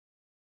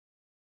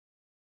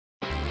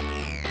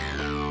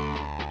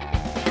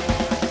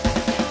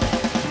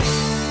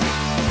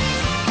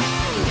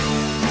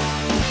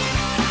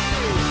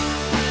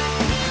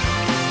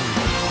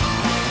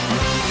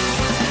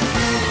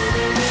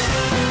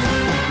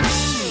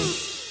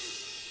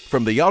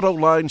From the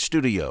Autoline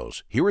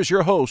Studios, here is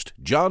your host,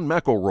 John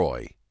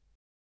McElroy.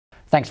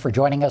 Thanks for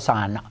joining us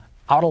on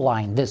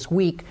Autoline this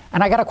week.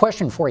 And I got a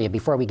question for you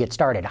before we get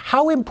started.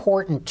 How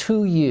important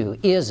to you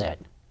is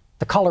it,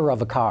 the color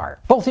of a car,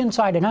 both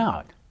inside and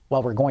out?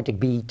 Well, we're going to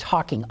be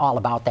talking all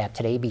about that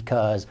today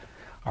because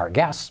our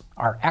guests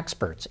are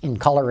experts in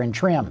color and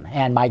trim.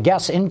 And my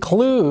guests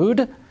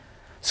include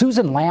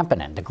Susan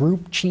Lampinen, the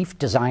Group Chief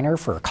Designer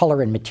for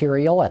Color and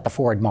Material at the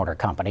Ford Motor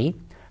Company,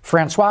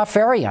 Francois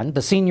Farion,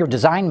 the Senior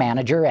Design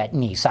Manager at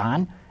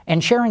Nissan,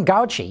 and Sharon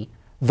Gauci,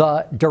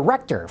 the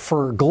Director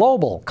for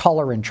Global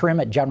Color and Trim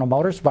at General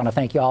Motors. I want to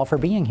thank you all for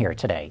being here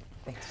today.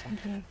 Thanks.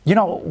 Thank you. You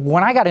know,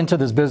 when I got into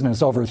this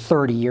business over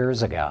 30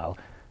 years ago,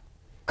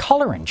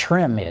 color and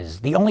trim is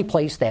the only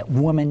place that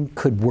women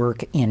could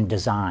work in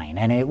design,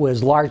 and it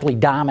was largely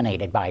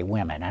dominated by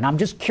women. And I'm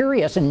just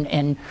curious,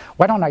 and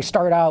why don't I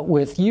start out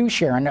with you,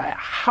 Sharon?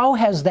 How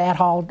has that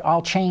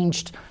all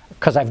changed?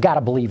 Because I've got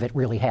to believe it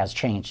really has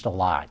changed a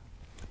lot.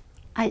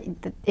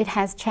 It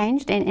has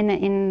changed.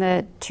 In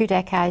the two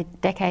decades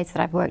that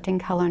I've worked in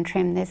colour and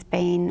trim, there's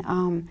been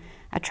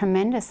a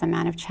tremendous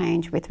amount of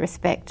change with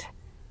respect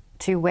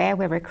to where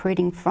we're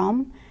recruiting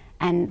from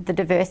and the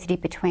diversity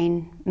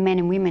between men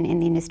and women in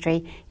the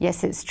industry.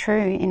 Yes, it's true.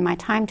 In my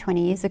time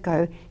 20 years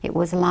ago, it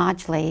was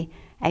largely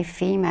a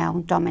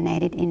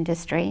female-dominated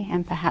industry,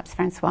 and perhaps,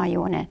 Francois, you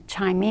want to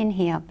chime in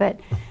here, but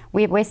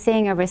we're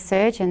seeing a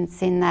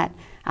resurgence in that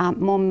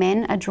more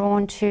men are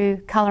drawn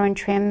to colour and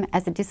trim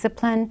as a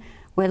discipline.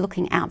 We're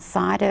looking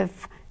outside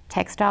of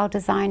textile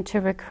design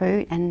to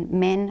recruit, and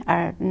men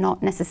are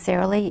not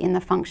necessarily in the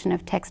function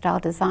of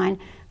textile design,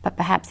 but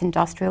perhaps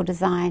industrial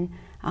design,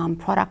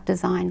 product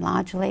design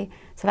largely.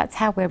 So that's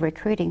how we're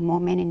recruiting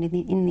more men into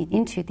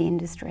the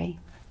industry.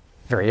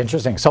 Very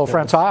interesting. So,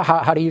 Francois,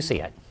 how do you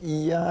see it?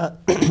 Yeah,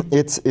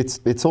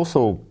 it's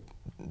also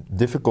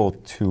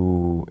difficult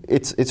to.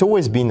 It's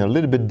always been a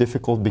little bit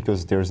difficult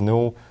because there's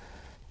no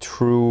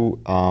true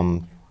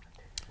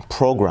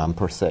program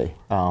per se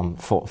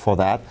for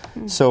that.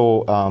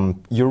 So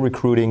you're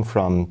recruiting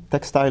from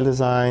textile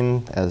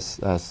design,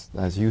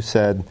 as you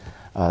said,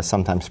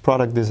 sometimes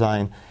product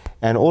design,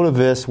 and all of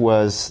this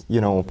was,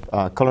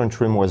 color and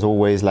trim was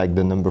always like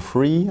the number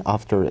 3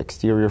 after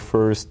exterior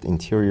first,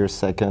 interior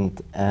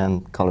second,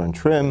 and color and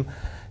trim.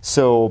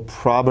 So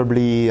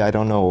probably, I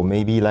don't know,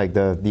 maybe like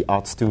the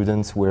art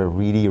students were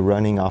really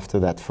running after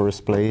that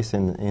first place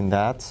in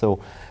that. So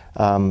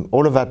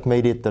all of that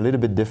made it a little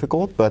bit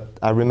difficult, but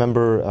I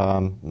remember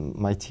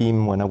my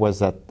team when I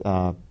was at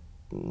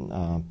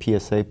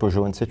PSA,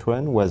 Peugeot and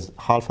Citroën, was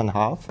half and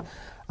half.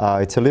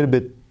 It's a little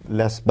bit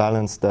less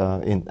balanced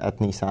at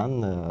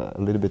Nissan,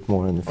 a little bit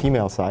more on the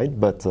female side,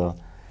 but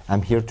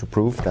I'm here to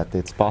prove that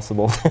it's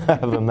possible to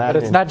have a man.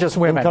 But it's not just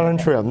women. Color and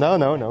trim.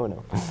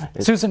 No.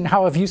 Susan,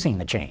 how have you seen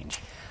the change?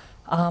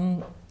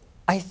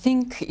 I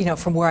think,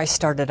 from where I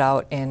started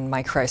out in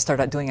my career, I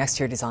started out doing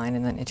exterior design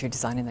and then interior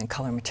design and then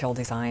color and material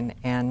design.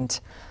 And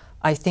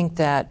I think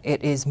that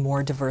it is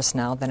more diverse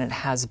now than it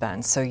has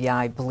been. So yeah,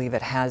 I believe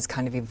it has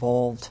kind of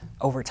evolved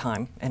over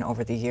time and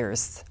over the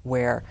years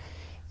where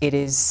it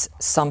is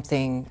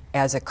something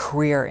as a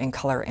career in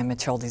color and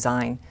material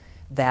design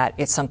that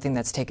it's something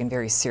that's taken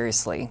very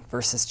seriously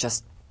versus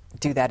just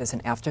do that as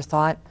an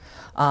afterthought.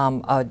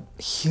 A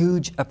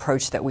huge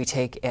approach that we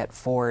take at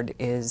Ford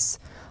is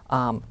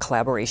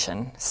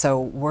collaboration.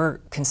 So we're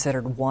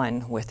considered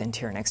one with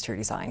interior and exterior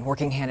design,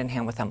 working hand in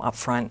hand with them up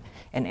front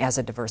and as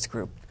a diverse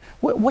group.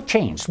 What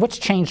changed? What's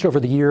changed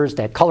over the years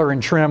that color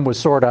and trim was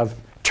sort of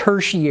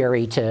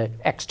tertiary to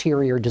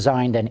exterior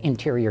design than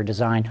interior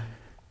design?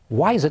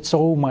 Why is it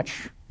so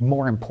much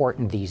more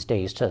important these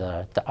days to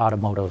the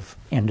automotive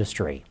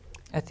industry?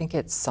 I think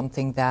it's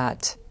something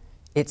that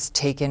it's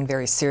taken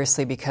very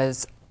seriously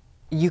because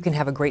you can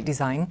have a great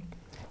design.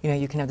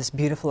 You can have this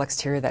beautiful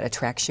exterior that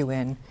attracts you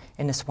in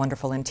this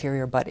wonderful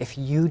interior, but if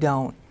you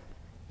don't,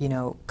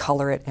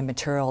 color it and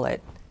material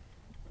it,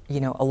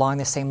 along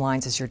the same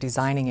lines as you're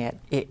designing it,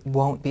 it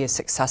won't be as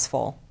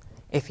successful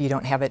if you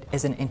don't have it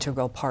as an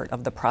integral part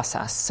of the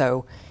process.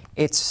 So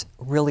it's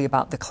really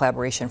about the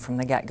collaboration from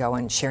the get-go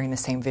and sharing the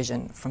same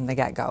vision from the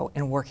get-go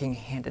and working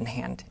hand in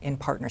hand in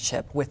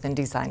partnership within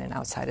design and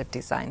outside of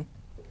design.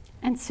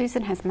 And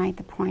Susan has made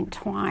the point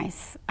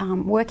twice.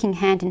 Working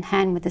hand in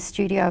hand with the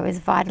studio is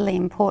vitally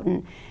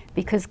important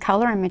because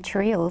colour and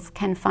materials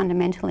can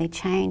fundamentally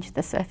change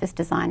the surface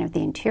design of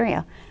the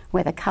interior,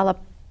 where the colour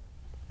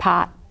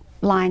part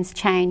lines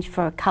change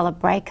for a colour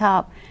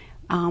breakup,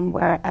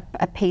 where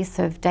a piece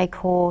of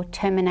decor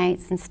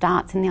terminates and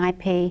starts in the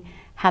IP,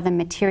 how the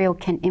material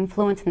can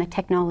influence and the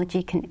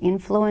technology can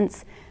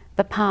influence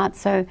the part.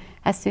 So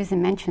as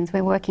Susan mentions,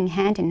 we're working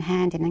hand in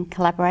hand and in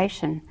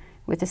collaboration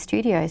with the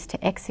studios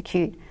to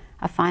execute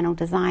a final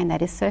design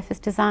that is surface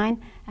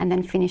design and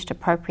then finished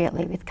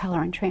appropriately with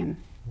colour and trim.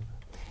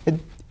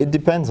 It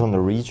depends on the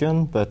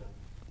region, but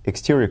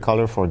exterior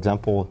color, for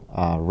example,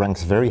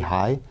 ranks very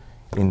high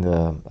in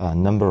the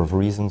number of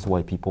reasons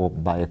why people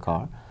buy a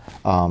car.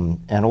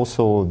 And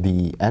also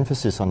the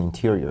emphasis on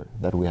interior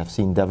that we have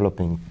seen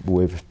developing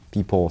with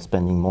people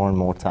spending more and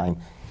more time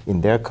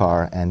in their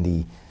car, and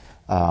the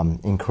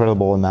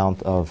incredible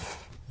amount of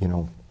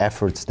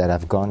efforts that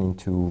have gone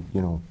into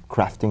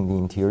crafting the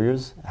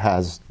interiors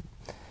has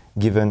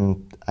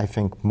given, I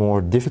think,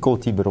 more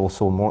difficulty but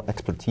also more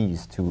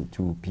expertise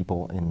to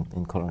people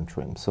in color and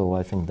trim. So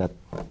I think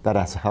that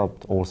has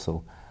helped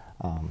also,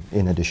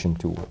 in addition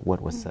to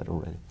what was said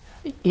already.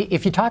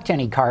 If you talk to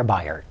any car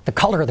buyer, the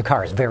color of the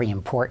car is very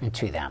important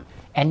to them.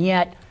 And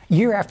yet,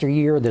 year after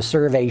year, the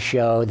surveys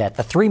show that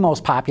the three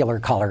most popular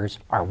colors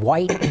are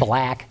white,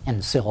 black,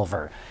 and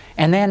silver.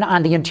 And then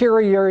on the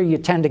interior, you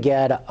tend to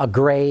get a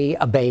gray,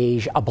 a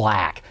beige, a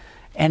black.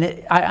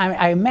 And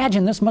I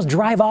imagine this must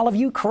drive all of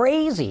you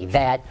crazy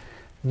that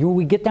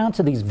we get down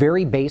to these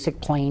very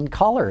basic plain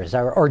colors.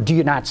 Or do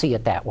you not see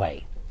it that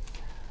way?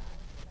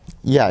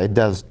 Yeah, it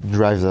does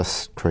drives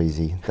us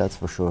crazy, that's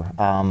for sure.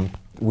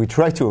 We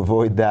try to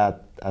avoid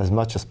that as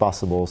much as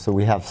possible, so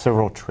we have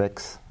several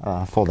tricks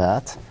for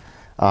that.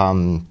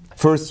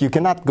 First, you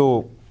cannot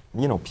go,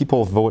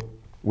 people vote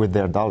with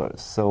their dollars,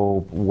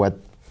 so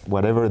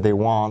whatever they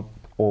want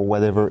or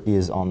whatever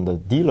is on the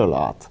dealer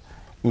lot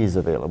is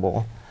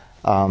available.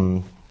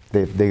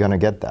 They're going to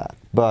get that.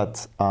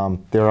 But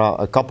there are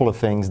a couple of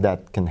things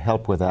that can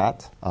help with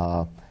that.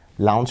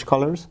 Launch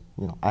colors,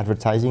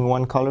 advertising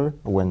one color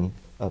when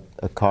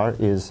a car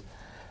is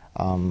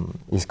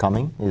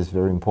coming is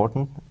very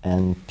important,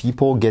 and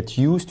people get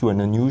used to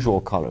an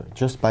unusual color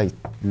just by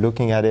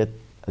looking at it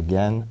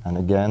again and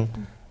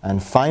again,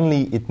 and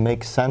finally it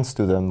makes sense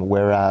to them,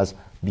 whereas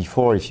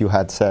before if you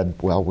had said,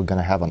 well, we're going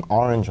to have an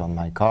orange on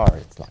my car,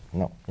 it's like,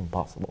 no,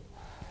 impossible.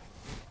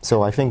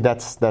 So I think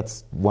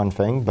that's one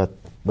thing,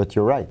 but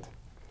you're right,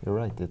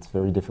 it's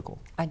very difficult.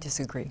 I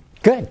disagree.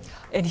 Good.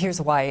 And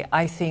here's why.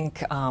 I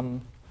think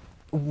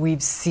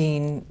we've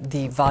seen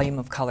the volume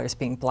of colors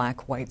being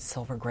black, white,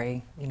 silver,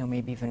 gray,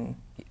 maybe even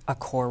a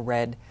core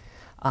red.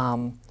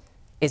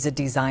 As a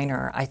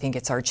designer, I think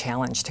it's our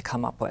challenge to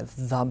come up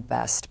with the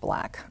best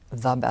black,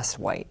 the best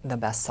white, the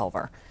best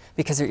silver.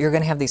 Because you're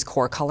going to have these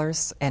core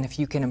colors, and if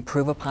you can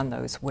improve upon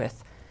those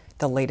with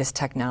the latest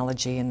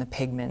technology and the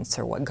pigments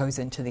or what goes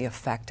into the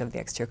effect of the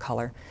exterior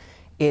color,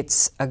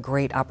 it's a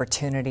great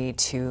opportunity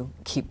to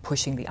keep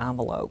pushing the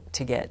envelope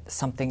to get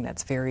something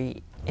that's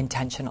very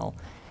intentional.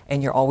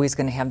 And you're always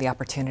going to have the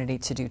opportunity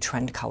to do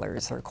trend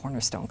colors or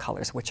cornerstone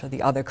colors, which are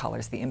the other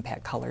colors, the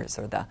impact colors,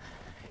 or the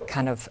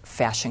kind of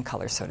fashion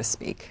colors, so to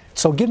speak.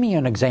 So give me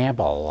an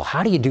example.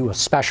 How do you do a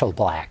special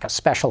black, a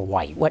special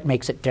white? What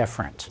makes it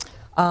different?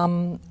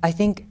 I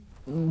think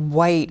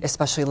white,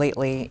 especially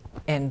lately,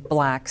 and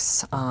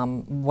blacks,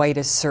 white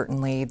is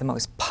certainly the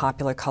most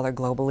popular color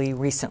globally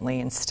recently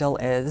and still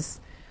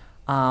is.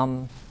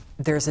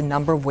 There's a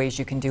number of ways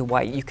you can do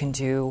white. You can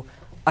do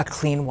a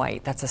clean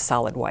white, that's a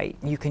solid white.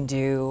 You can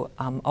do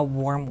a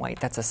warm white,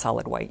 that's a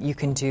solid white. You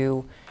can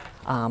do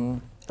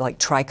like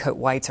tri-coat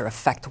whites or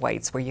effect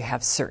whites where you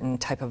have certain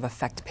type of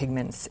effect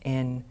pigments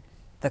in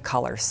the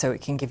color. So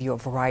it can give you a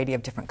variety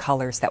of different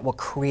colors that will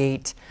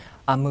create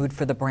a mood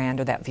for the brand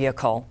or that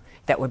vehicle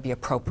that would be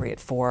appropriate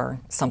for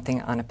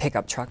something on a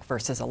pickup truck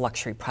versus a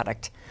luxury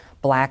product.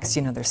 Blacks,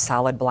 there's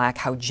solid black.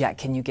 How jet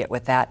can you get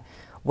with that?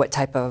 What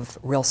type of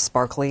real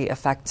sparkly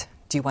effect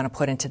do you want to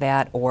put into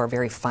that, or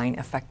very fine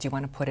effect do you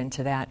want to put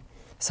into that?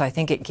 So I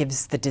think it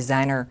gives the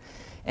designer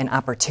an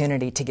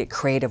opportunity to get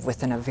creative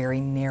within a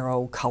very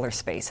narrow color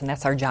space. And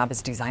that's our job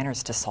as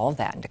designers, to solve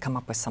that and to come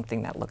up with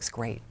something that looks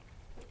great.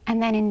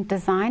 And then in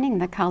designing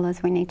the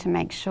colours, we need to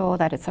make sure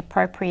that it's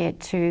appropriate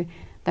to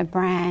the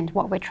brand,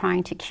 what we're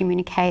trying to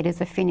communicate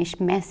as a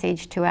finished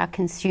message to our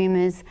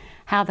consumers,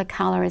 how the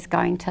colour is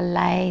going to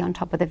lay on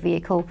top of the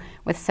vehicle.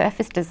 With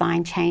surface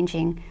design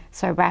changing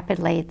so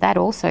rapidly, that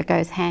also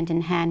goes hand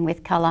in hand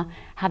with colour,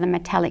 how the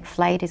metallic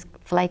flake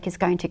is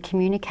going to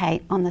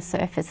communicate on the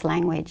surface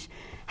language.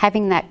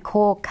 Having that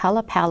core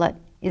colour palette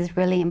is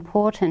really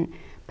important,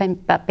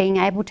 but being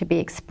able to be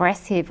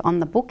expressive on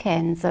the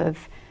bookends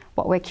of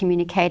what we're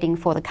communicating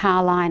for the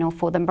car line or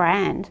for the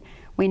brand.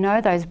 We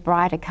know those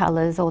brighter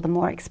colours or the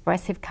more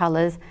expressive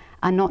colours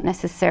are not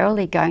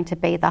necessarily going to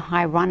be the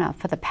high runner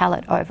for the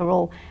palette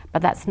overall,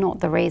 but that's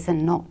not the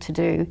reason not to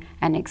do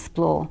and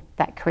explore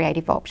that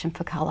creative option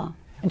for colour.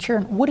 And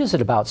Sharon, what is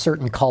it about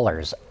certain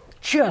colors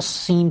just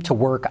seem to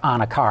work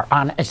on a car,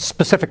 on a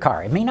specific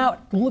car? It may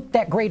not look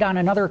that great on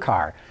another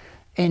car.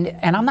 And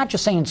I'm not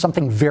just saying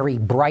something very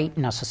bright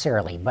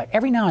necessarily, but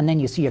every now and then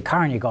you see a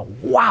car and you go,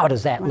 wow,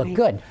 does that look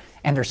good?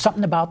 And there's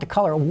something about the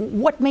color.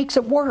 What makes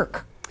it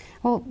work?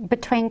 Well,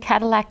 between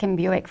Cadillac and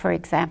Buick, for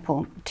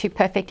example, two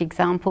perfect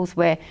examples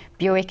where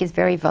Buick is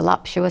very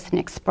voluptuous and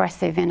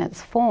expressive in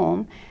its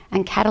form,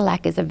 and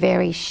Cadillac is a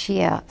very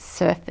sheer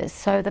surface.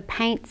 So the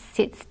paint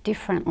sits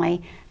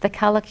differently, the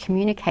colour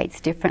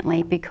communicates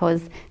differently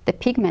because the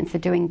pigments are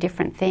doing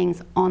different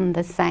things on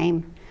the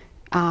same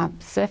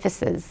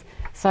surfaces.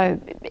 So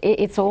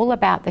it's all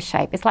about the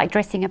shape. It's like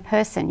dressing a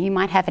person. You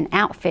might have an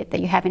outfit that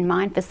you have in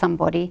mind for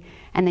somebody,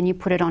 and then you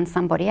put it on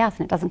somebody else,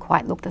 and it doesn't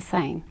quite look the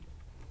same.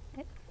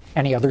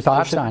 Any other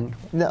thoughts on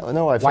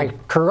why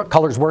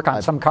colors work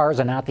on some cars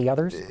and not the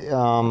others?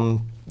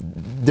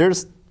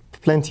 There's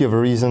plenty of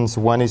reasons.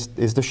 One is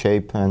the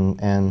shape,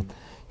 and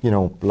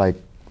like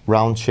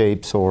round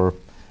shapes or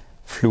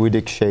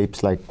fluidic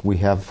shapes, like we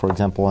have, for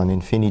example, an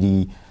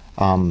Infinity.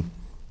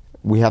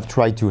 We have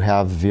tried to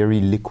have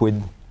very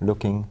liquid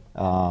looking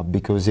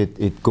because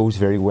it goes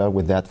very well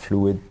with that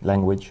fluid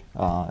language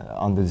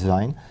on the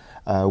design.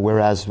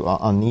 Whereas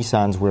on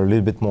Nissans, we're a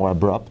little bit more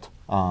abrupt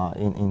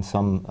in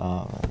some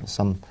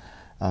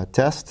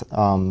tests.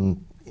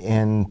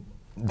 And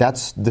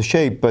that's the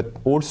shape, but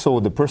also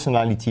the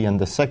personality and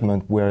the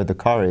segment where the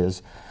car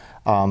is.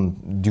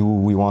 Do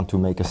we want to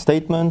make a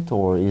statement,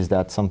 or is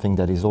that something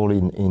that is all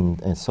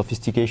in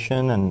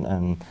sophistication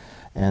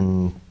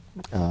and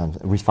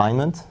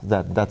refinement?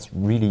 That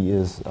really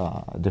is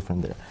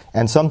different there.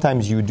 And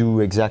sometimes you do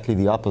exactly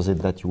the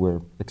opposite that you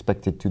were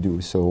expected to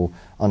do. So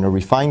on a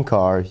refined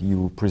car,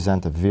 you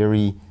present a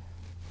very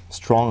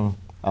strong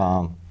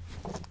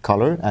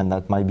color, and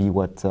that might be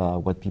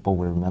what people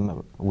will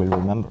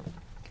remember.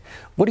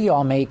 What do you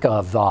all make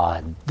of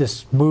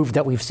this move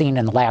that we've seen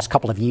in the last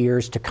couple of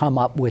years to come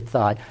up with,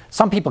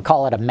 some people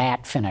call it a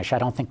matte finish. I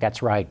don't think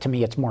that's right. To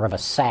me, it's more of a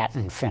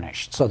satin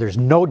finish. So there's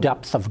no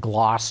depth of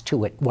gloss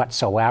to it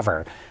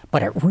whatsoever,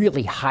 but it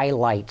really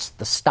highlights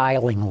the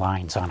styling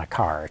lines on a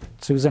car.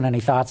 Susan, any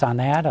thoughts on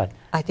that?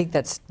 I think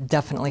that's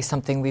definitely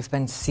something we've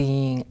been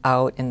seeing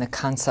out in the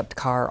concept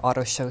car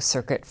auto show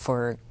circuit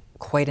for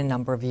quite a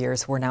number of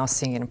years. We're now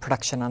seeing it in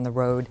production on the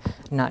road,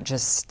 not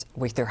just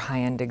with their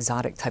high-end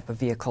exotic type of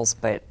vehicles,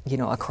 but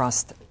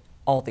across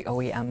all the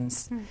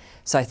OEMs.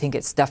 So I think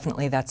it's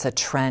definitely, that's a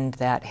trend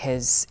that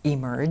has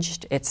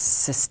emerged. It's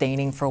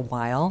sustaining for a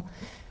while.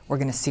 We're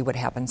going to see what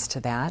happens to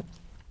that.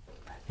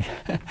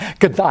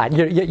 Good thought.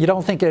 You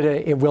don't think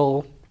it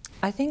will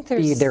I think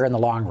be there in the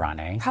long run,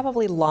 eh?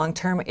 Probably long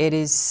term. It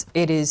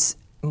is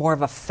more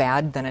of a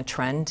fad than a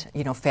trend.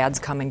 Fads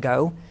come and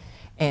go.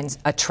 And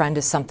a trend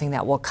is something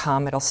that will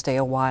come, it'll stay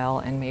a while,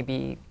 and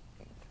maybe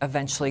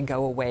eventually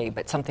go away.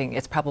 But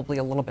it's probably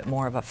a little bit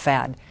more of a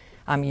fad.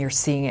 You're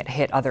seeing it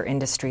hit other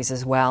industries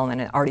as well,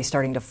 and it already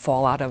starting to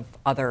fall out of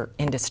other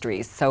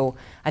industries. So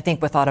I think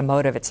with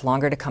automotive, it's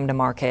longer to come to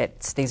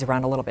market, stays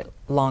around a little bit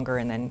longer,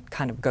 and then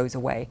kind of goes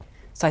away.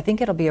 So I think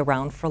it'll be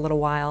around for a little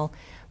while.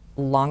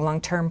 Long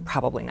term,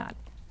 probably not.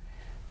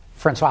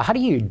 Francois, how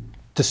do you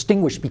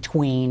distinguish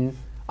between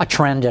a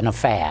trend and a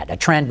fad? A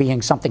trend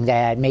being something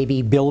that may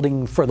be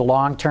building for the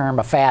long term.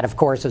 A fad, of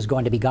course, is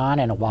going to be gone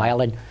in a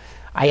while. And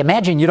I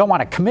imagine you don't want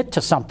to commit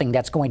to something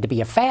that's going to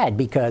be a fad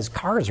because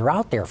cars are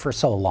out there for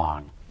so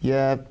long.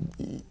 Yeah,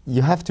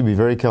 you have to be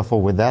very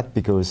careful with that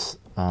because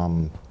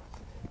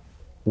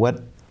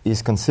what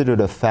is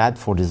considered a fad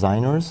for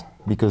designers,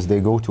 because they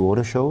go to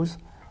auto shows,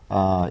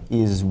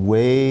 is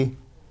way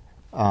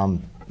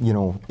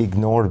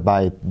ignored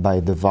by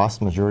the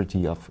vast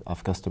majority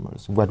of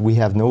customers. What we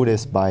have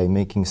noticed by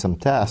making some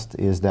tests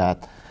is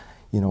that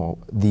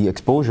the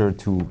exposure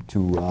to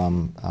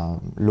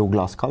low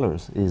gloss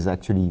colors is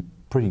actually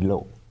pretty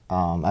low.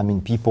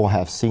 People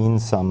have seen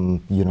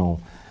some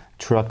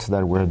trucks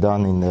that were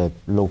done in the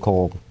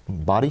local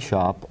body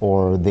shop,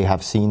 or they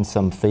have seen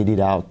some faded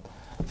out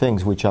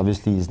things, which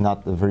obviously is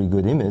not a very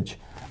good image.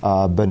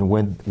 But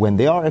when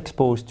they are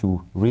exposed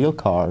to real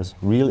cars,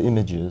 real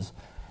images,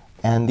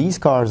 and these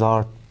cars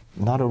are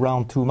not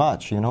around too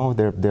much,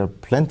 there are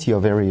plenty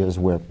of areas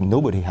where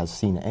nobody has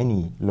seen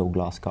any low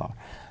gloss car.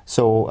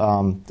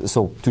 So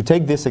to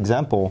take this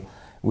example,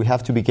 we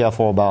have to be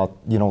careful about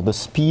the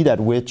speed at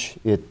which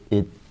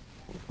it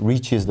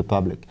reaches the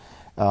public.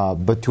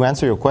 But to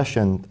answer your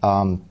question,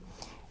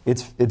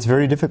 it's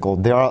very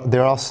difficult.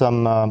 There are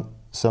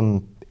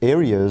some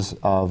areas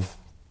of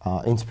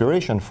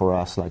inspiration for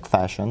us, like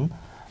fashion,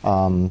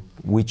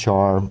 which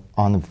are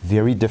on a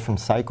very different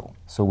cycle.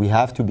 So we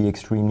have to be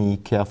extremely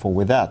careful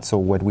with that. So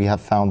what we have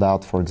found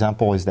out, for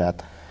example, is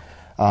that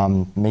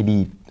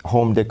maybe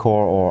home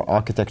decor or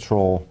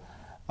architectural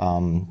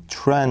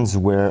trends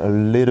were a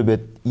little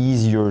bit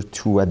easier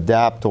to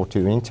adapt or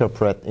to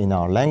interpret in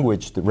our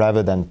language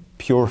rather than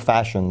pure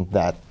fashion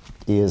that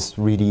is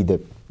really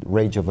the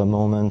rage of a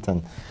moment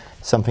and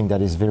something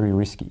that is very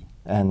risky.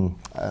 And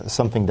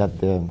something that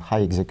the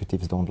high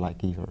executives don't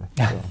like either.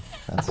 So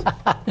that's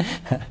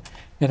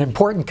an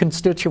important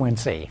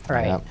constituency,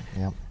 right?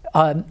 Yeah.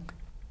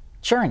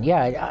 Sharon,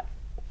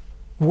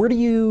 where do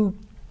you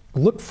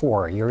look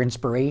for your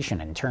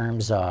inspiration in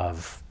terms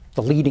of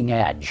the leading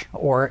edge?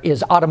 Or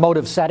is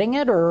automotive setting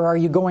it, or are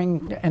you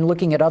going and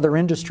looking at other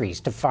industries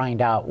to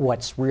find out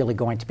what's really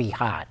going to be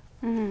hot?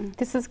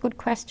 This is a good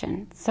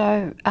question.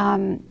 So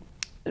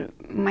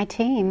my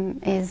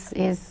team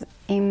is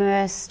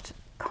immersed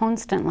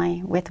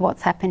constantly with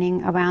what's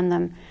happening around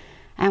them,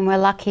 and we're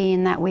lucky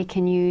in that we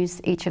can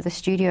use each of the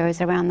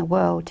studios around the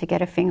world to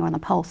get a finger on the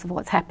pulse of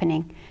what's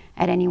happening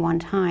at any one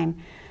time.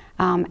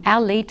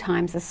 Our lead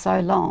times are so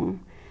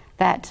long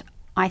that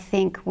I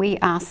think we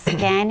are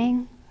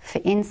scanning for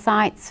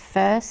insights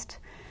first,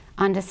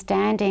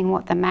 understanding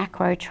what the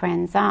macro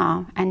trends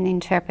are and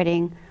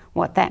interpreting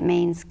what that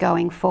means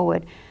going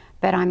forward.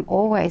 But I'm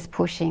always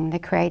pushing the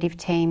creative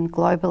team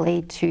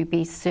globally to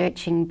be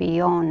searching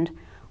beyond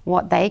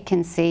what they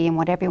can see and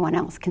what everyone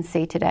else can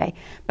see today.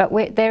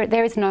 But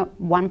there is no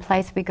one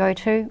place we go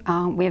to.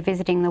 We're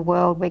visiting the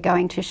world. We're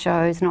going to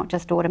shows, not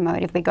just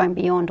automotive. We're going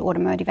beyond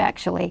automotive,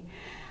 actually,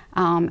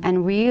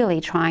 and really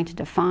trying to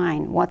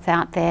define what's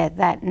out there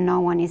that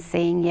no one is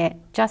seeing yet,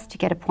 just to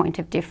get a point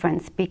of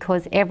difference,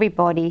 because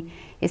everybody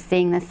is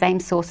seeing the same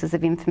sources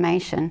of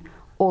information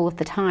all of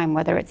the time,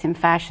 whether it's in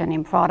fashion,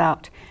 in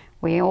product.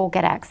 We all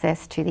get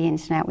access to the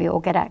internet. We all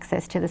get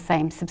access to the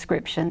same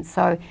subscription.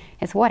 So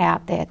it's what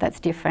out there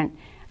that's different,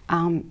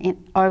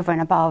 over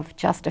and above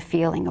just a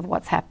feeling of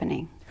what's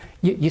happening.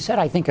 You said,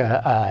 I think,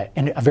 a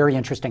very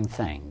interesting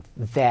thing,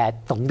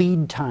 that the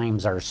lead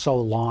times are so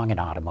long in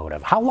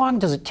automotive. How long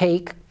does it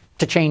take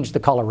to change the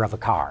color of a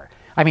car?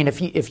 I mean,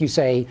 if you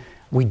say,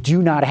 we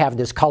do not have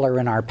this color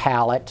in our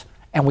palette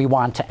and we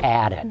want to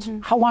add it,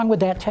 how long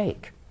would that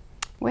take?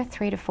 We're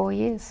 3 to 4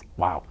 years.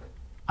 Wow.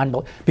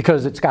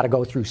 Because it's got to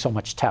go through so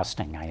much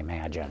testing, I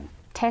imagine.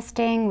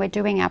 Testing, we're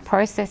doing our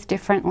process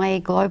differently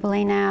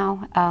globally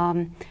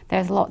now.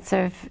 There's lots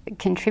of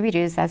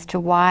contributors as to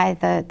why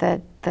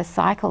the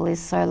cycle is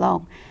so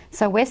long.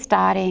 So we're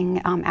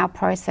starting our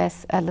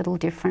process a little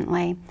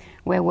differently.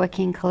 We're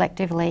working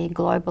collectively,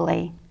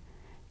 globally,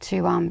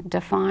 to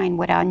define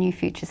what our new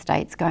future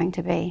state's going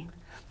to be.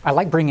 I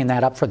like bringing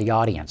that up for the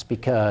audience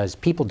because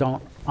people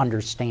don't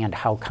understand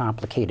how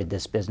complicated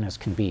this business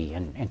can be,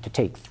 and to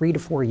take 3 to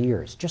 4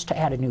 years just to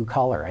add a new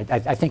color,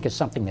 I think is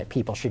something that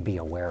people should be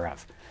aware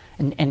of.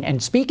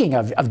 And speaking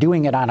of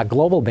doing it on a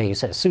global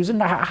basis, Susan,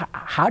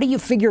 how do you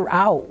figure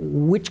out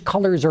which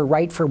colors are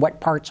right for what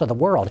parts of the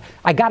world?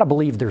 I got to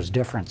believe there's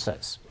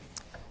differences.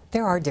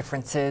 There are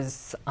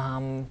differences.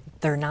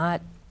 They're not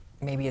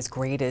maybe as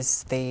great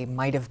as they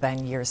might have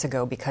been years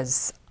ago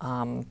because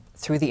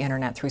through the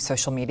internet, through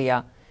social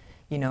media,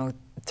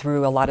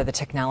 through a lot of the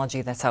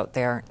technology that's out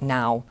there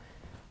now,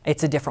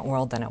 it's a different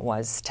world than it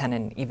was 10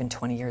 and even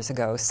 20 years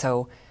ago.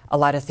 So a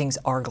lot of things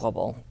are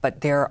global, but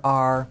there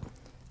are,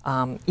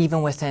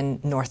 even within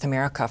North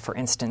America, for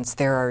instance,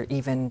 there are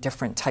even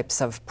different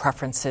types of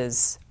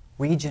preferences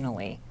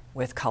regionally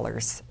with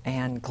colors,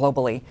 and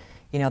globally,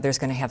 there's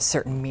going to have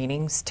certain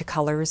meanings to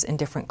colors in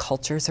different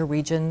cultures or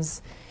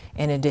regions,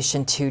 in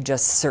addition to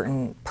just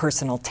certain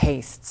personal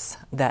tastes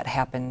that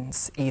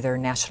happens either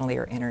nationally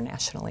or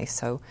internationally.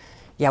 So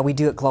yeah, we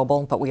do it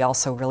global, but we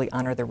also really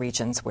honor the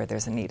regions where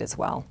there's a need as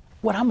well.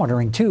 What I'm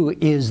wondering too,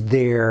 is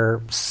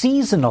there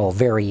seasonal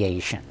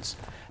variations?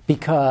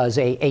 Because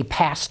a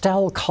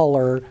pastel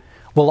color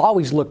will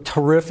always look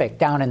terrific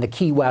down in the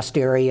Key West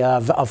area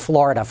of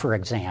Florida, for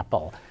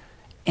example.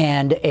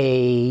 And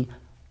a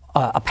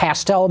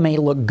pastel may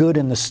look good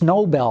in the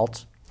snow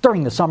belt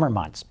during the summer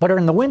months, but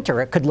in the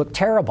winter it could look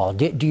terrible.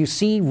 Do you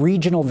see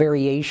regional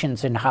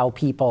variations in how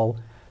people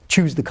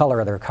choose the color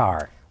of their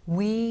car?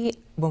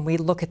 When we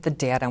look at the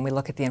data and we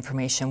look at the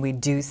information, we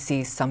do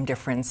see some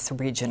difference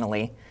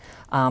regionally.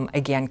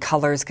 Again,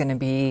 color is going to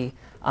be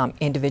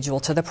individual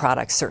to the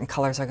product. Certain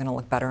colors are going to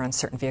look better on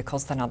certain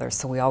vehicles than others,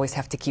 so we always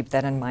have to keep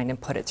that in mind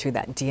and put it through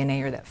that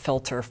DNA or that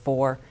filter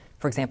for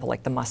example,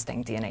 like the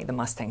Mustang DNA, the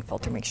Mustang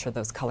filter, make sure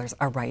those colors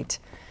are right.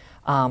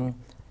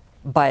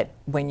 But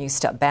when you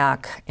step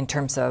back in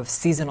terms of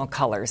seasonal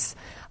colors,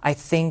 I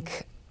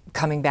think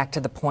coming back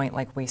to the point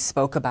like we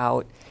spoke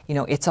about,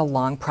 it's a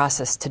long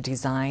process to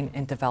design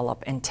and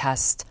develop and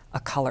test a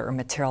color or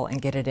material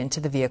and get it into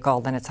the vehicle.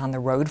 Then it's on the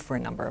road for a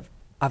number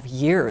of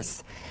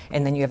years.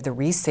 And then you have the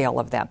resale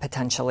of that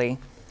potentially.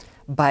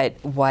 But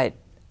what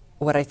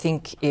I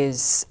think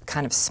is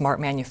kind of smart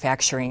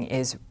manufacturing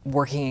is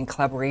working in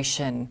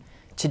collaboration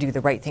to do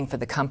the right thing for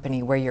the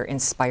company, where you're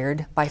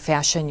inspired by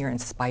fashion, you're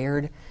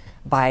inspired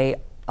by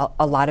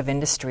a lot of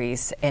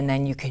industries, and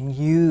then you can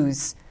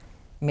use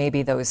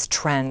maybe those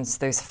trends,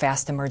 those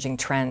fast emerging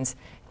trends,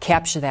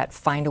 capture that,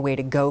 find a way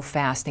to go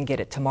fast and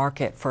get it to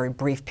market for a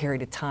brief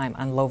period of time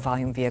on low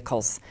volume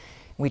vehicles.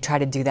 We try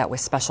to do that with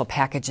special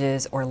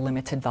packages or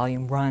limited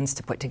volume runs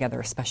to put together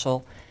a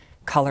special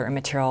color and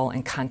material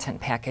and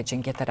content package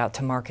and get that out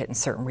to market in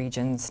certain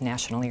regions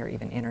nationally or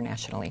even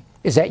internationally.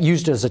 Is that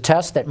used as a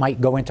test that might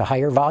go into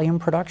higher volume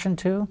production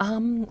too?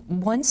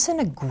 Once in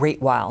a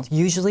great while.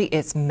 Usually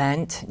it's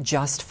meant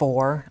just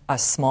for a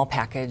small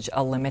package,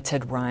 a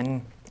limited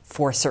run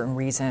for a certain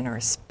reason or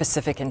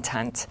specific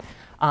intent.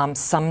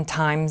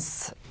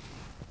 Sometimes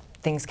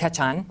things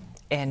catch on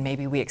and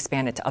maybe we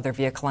expand it to other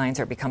vehicle lines,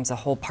 or it becomes a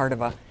whole part of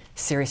a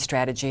series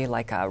strategy,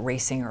 like a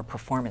racing or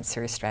performance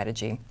series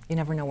strategy. You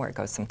never know where it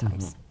goes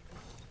sometimes.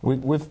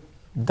 Mm-hmm. We've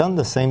done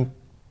the same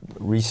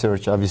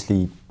research,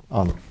 obviously,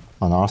 on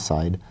our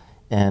side,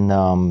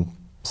 and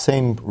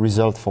same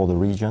result for the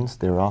regions.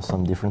 There are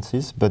some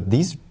differences, but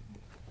these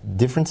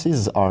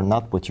differences are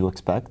not what you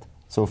expect.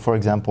 So, for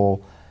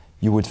example,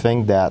 you would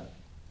think that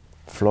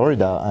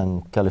Florida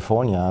and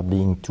California,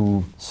 being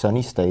two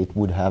sunny states,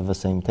 would have the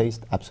same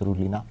taste.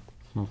 Absolutely not.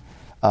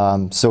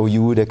 So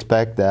you would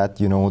expect that,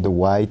 the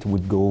white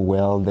would go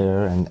well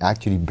there, and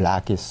actually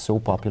black is so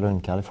popular in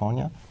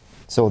California.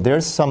 So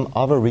there's some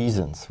other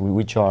reasons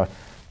which are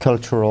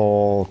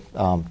cultural.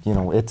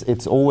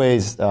 It's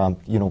always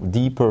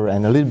deeper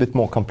and a little bit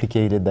more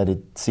complicated than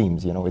it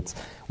seems. It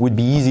would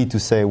be easy to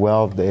say,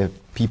 well, the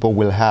people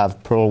will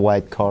have pearl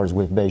white cars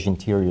with beige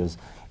interiors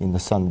in the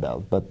Sun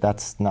Belt, but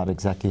that's not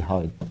exactly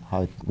how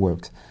it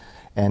works.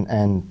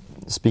 And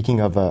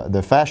speaking of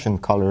the fashion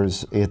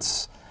colors,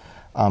 it's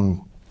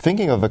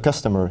thinking of a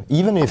customer.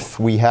 Even if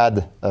we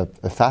had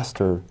a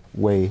faster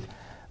way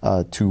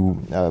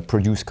to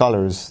produce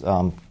colors,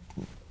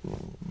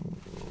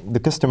 the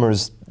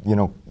customers,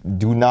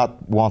 do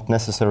not want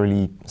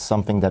necessarily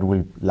something that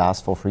will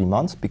last for 3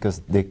 months,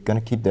 because they're going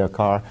to keep their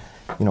car.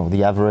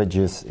 The average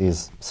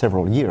is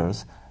several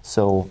years,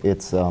 so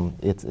it's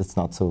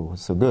not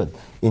so good.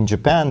 In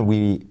Japan,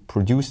 we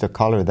produced a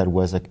color that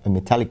was a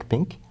metallic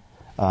pink,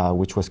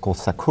 which was called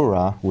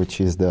Sakura, which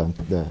is the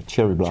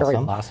cherry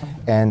blossom.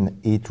 And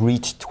it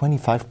reached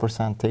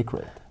 25% take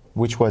rate,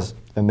 which was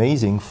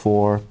amazing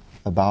for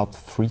about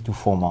 3 to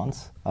 4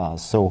 months.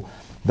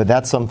 But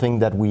that's something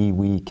that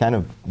we kind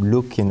of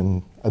look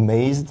in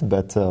amazed,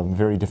 but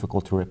very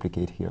difficult to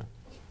replicate here.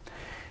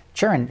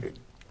 Sharon,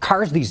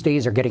 cars these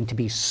days are getting to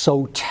be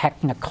so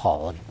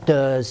technical.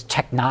 Does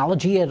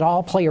technology at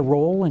all play a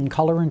role in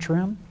color and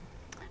trim?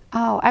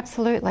 Oh,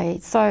 absolutely.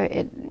 So,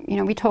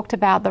 we talked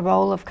about the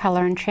role of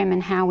colour and trim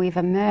and how we've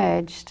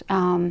emerged.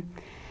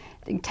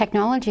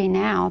 Technology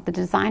now, the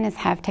designers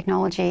have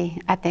technology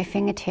at their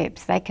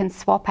fingertips. They can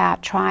swap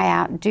out, try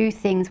out, do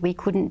things we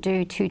couldn't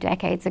do 2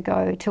 decades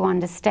ago to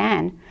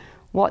understand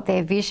what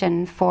their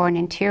vision for an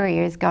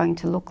interior is going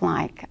to look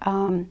like.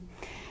 20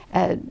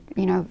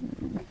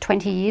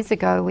 years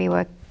ago, we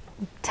were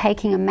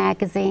taking a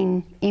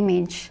magazine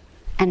image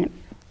and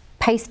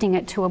pasting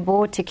it to a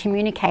board to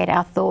communicate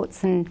our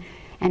thoughts and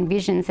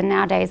visions, and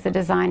nowadays the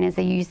designers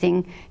are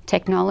using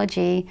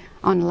technology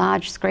on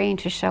large screen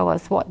to show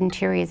us what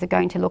interiors are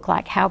going to look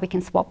like, how we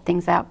can swap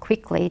things out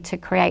quickly to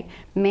create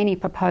many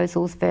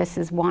proposals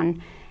versus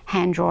one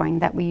hand drawing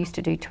that we used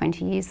to do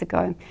 20 years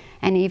ago.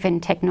 And even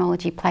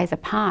technology plays a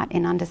part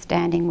in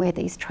understanding where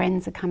these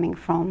trends are coming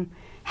from,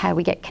 how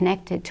we get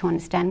connected to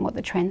understand what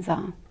the trends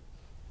are.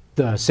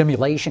 The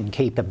simulation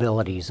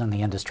capabilities in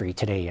the industry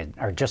today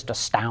are just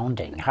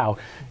astounding. How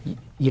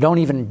you don't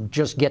even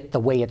just get the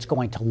way it's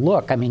going to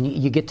look. I mean,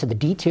 you get to the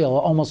detail,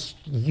 almost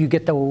you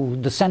get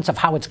the sense of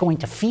how it's going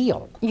to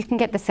feel. You can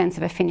get the sense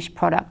of a finished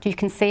product. You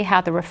can see how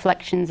the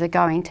reflections are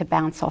going to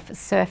bounce off a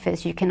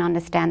surface. You can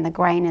understand the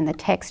grain and the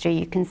texture.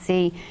 You can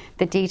see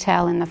the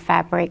detail in the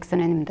fabrics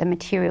and in the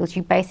materials.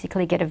 You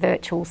basically get a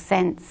virtual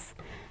sense,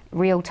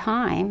 real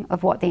time,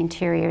 of what the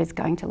interior is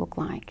going to look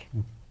like.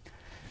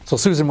 So,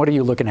 Susan, what are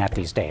you looking at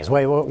these days?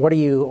 What are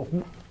you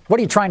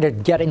trying to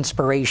get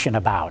inspiration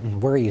about,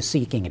 and where are you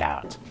seeking it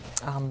out?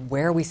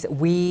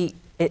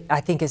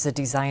 I think as a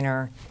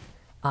designer,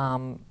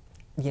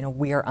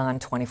 we are on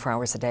 24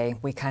 hours a day.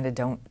 We kind of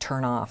don't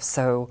turn off,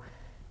 so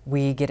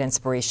we get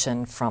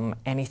inspiration from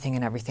anything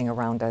and everything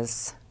around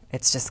us.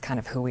 It's just kind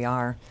of who we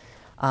are.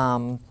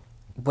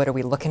 What are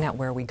we looking at?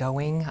 Where are we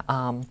going?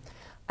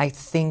 I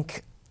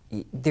think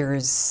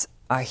there's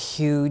a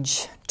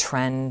huge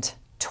trend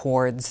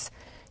towards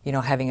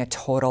having a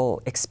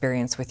total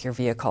experience with your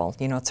vehicle.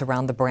 It's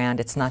around the brand.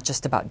 It's not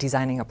just about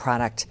designing a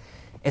product.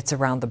 It's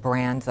around the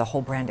brand, the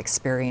whole brand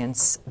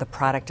experience. The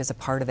product is a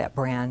part of that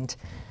brand.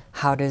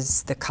 How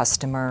does the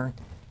customer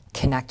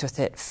connect with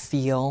it,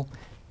 feel?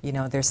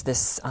 There's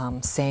this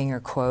saying or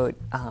quote,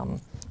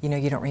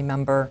 you don't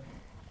remember,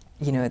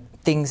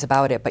 things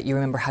about it, but you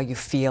remember how you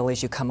feel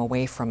as you come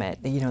away from it.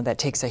 That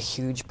takes a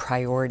huge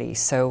priority.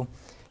 So,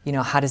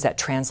 how does that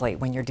translate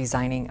when you're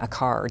designing a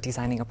car or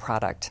designing a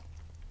product?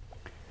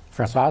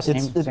 Francois,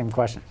 same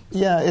question.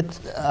 Yeah,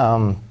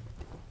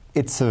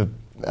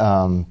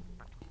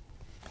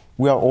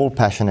 we are all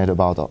passionate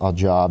about our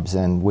jobs,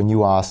 and when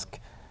you ask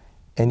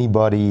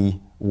anybody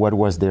what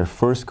was their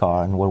first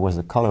car and what was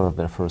the color of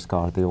their first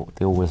car,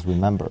 they always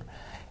remember.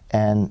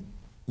 And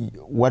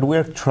what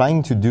we're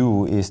trying to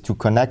do is to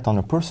connect on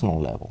a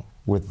personal level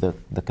with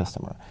the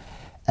customer.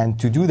 And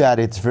to do that,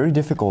 it's very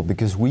difficult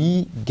because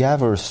we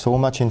gather so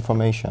much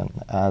information.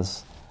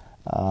 As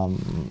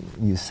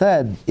you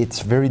said,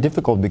 it's very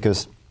difficult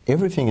because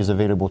everything is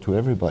available to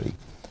everybody.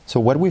 So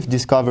what we've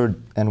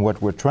discovered and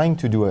what we're trying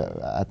to do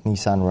at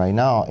Nissan right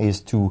now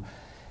is to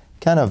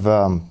kind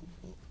of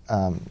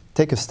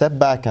take a step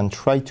back and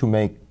try to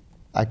make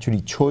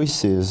actually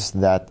choices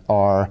that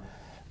are,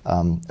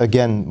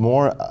 again,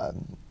 more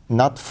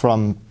not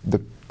from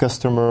the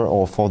customer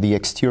or for the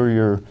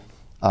exterior,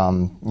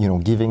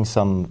 giving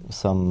some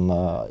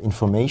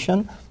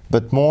information,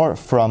 but more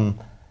from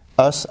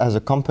us as a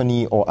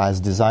company or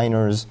as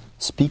designers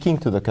speaking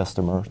to the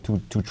customer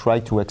to try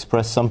to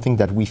express something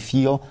that we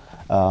feel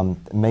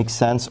makes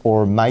sense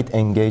or might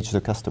engage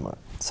the customer.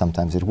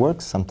 Sometimes it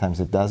works, sometimes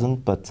it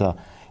doesn't, but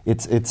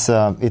it's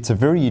a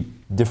very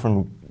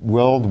different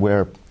world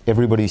where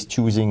everybody's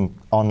choosing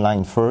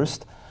online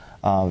first,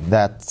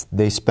 that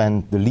they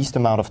spend the least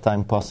amount of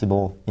time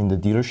possible in the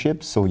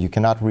dealership, so you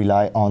cannot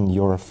rely on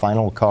your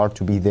final car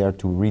to be there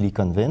to really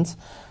convince.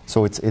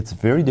 So it's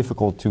very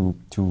difficult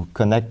to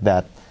connect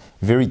that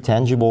very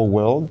tangible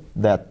world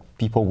that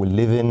people will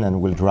live in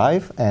and will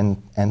drive, and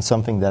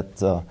something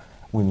that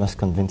we must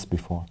convince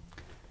before.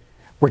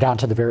 We're down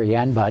to the very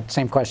end, but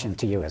same question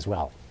to you as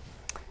well.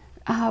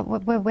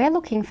 We're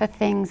looking for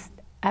things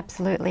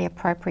absolutely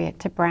appropriate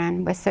to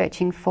brand. We're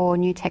searching for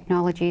new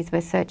technologies,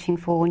 we're searching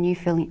for new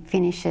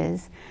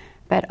finishes,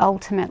 but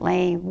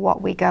ultimately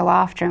what we go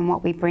after and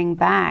what we bring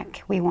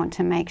back, we want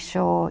to make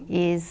sure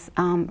is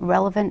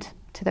relevant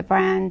to the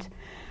brand,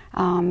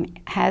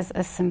 has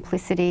a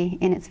simplicity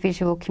in its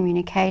visual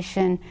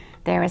communication,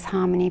 there is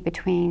harmony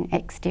between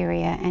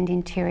exterior and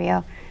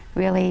interior,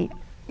 really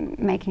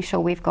making sure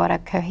we've got a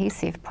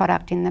cohesive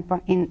product in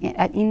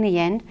the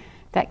end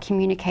that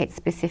communicates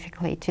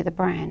specifically to the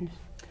brand.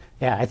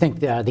 Yeah, I think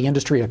the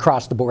industry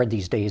across the board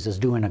these days is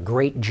doing a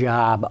great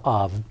job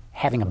of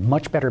having a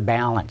much better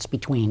balance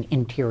between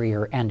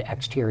interior and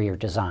exterior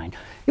design.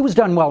 It was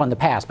done well in the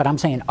past, but I'm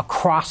saying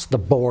across the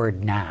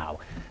board now,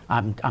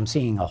 I'm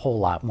seeing a whole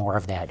lot more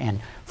of that. And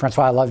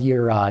Francois, I love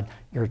your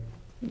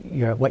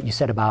what you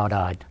said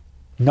about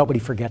nobody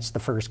forgets the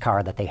first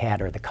car that they had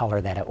or the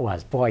color that it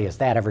was. Boy, is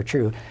that ever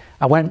true.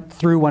 I went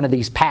through one of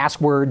these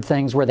password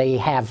things where they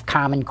have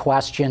common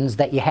questions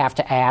that you have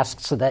to ask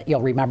so that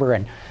you'll remember.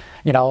 And,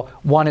 you know,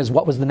 one is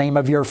what was the name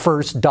of your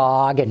first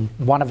dog, and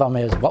one of them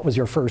is what was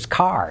your first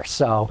car.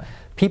 So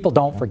people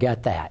don't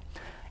forget that.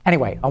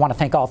 Anyway, I want to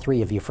thank all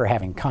three of you for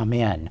having come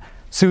in.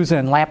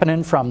 Susan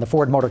Lappinen from the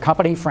Ford Motor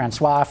Company,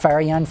 Francois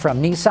Farian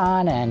from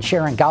Nissan, and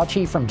Sharon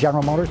Gauci from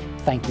General Motors.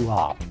 Thank you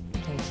all.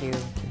 Thank you.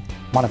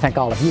 I want to thank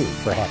all of you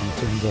for having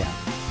tuned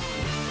in.